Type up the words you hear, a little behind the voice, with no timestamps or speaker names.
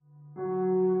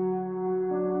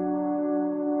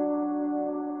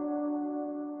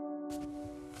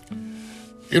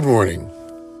Good morning.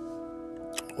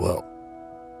 Well,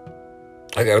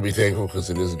 I got to be thankful because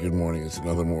it is a good morning. It's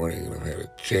another morning, and I've had a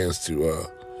chance to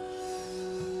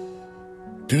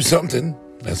do something.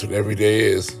 That's what every day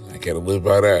is. I got to live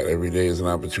by that. Every day is an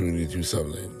opportunity to do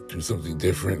something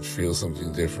different, feel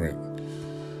something different.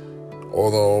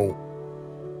 Although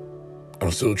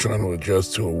I'm still trying to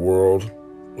adjust to a world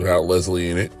without Leslie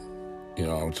in it.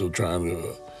 I'm still trying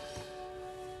to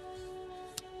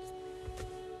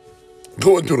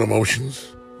going through the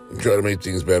emotions and try to make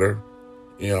things better.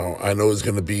 I know it's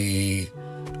going to be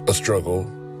a struggle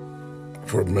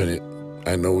for a minute.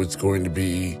 I know it's going to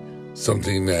be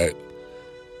something that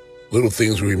little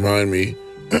things remind me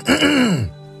and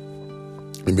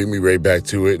bring me right back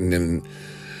to it. And then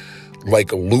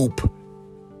like a loop,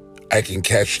 I can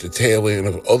catch the tail end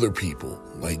of other people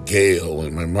like Gail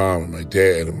and my mom and my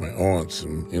dad and my aunts.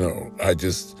 And, I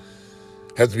just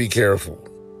have to be careful.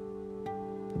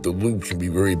 The loop can be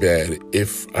very bad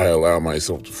if I allow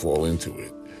myself to fall into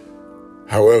it.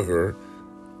 However,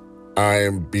 I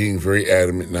am being very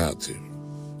adamant not to,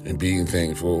 and being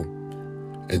thankful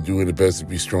and doing the best to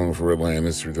be strong for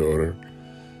Atlantis, her daughter,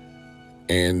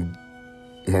 and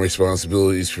my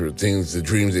responsibilities for things, the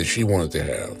dreams that she wanted to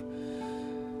have.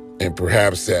 And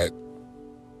perhaps that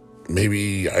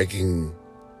maybe I can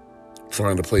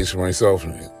find a place for myself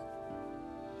in it.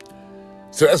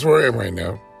 So that's where I am right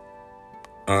now.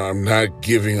 I'm not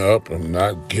giving up. I'm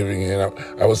not giving in.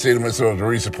 I would say to myself, I was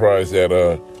very surprised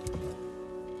that,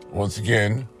 once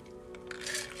again,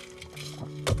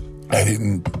 I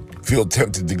didn't feel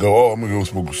tempted to go, I'm going to go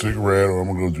smoke a cigarette or I'm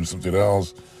going to go do something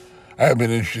else. I haven't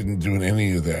been interested in doing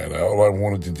any of that. All I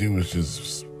wanted to do was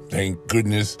just thank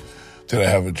goodness that I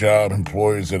have a job,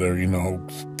 employers that are,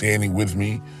 standing with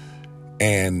me,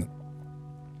 and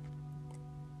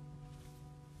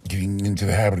getting into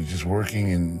the habit of just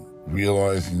working and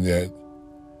realizing that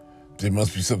there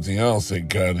must be something else that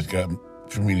God has got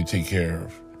for me to take care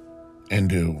of and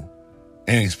do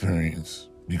and experience,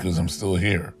 because I'm still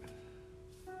here.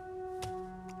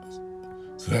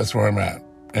 So that's where I'm at.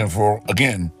 And for,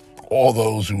 again, all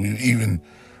those who even,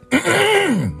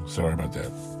 sorry about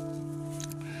that.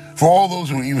 For all those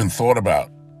who even thought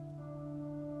about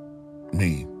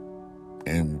me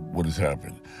and what has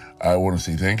happened, I want to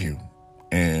say thank you.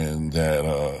 And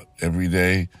that every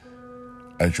day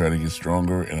I try to get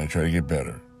stronger and I try to get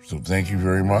better. So thank you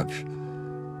very much.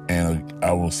 And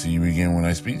I will see you again when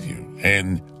I speak to you.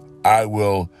 And I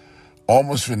will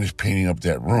almost finish painting up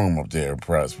that room up there in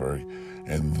Plattsburgh.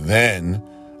 And then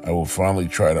I will finally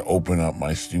try to open up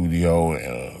my studio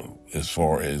as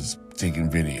far as taking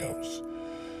videos.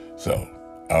 So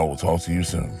I will talk to you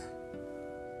soon.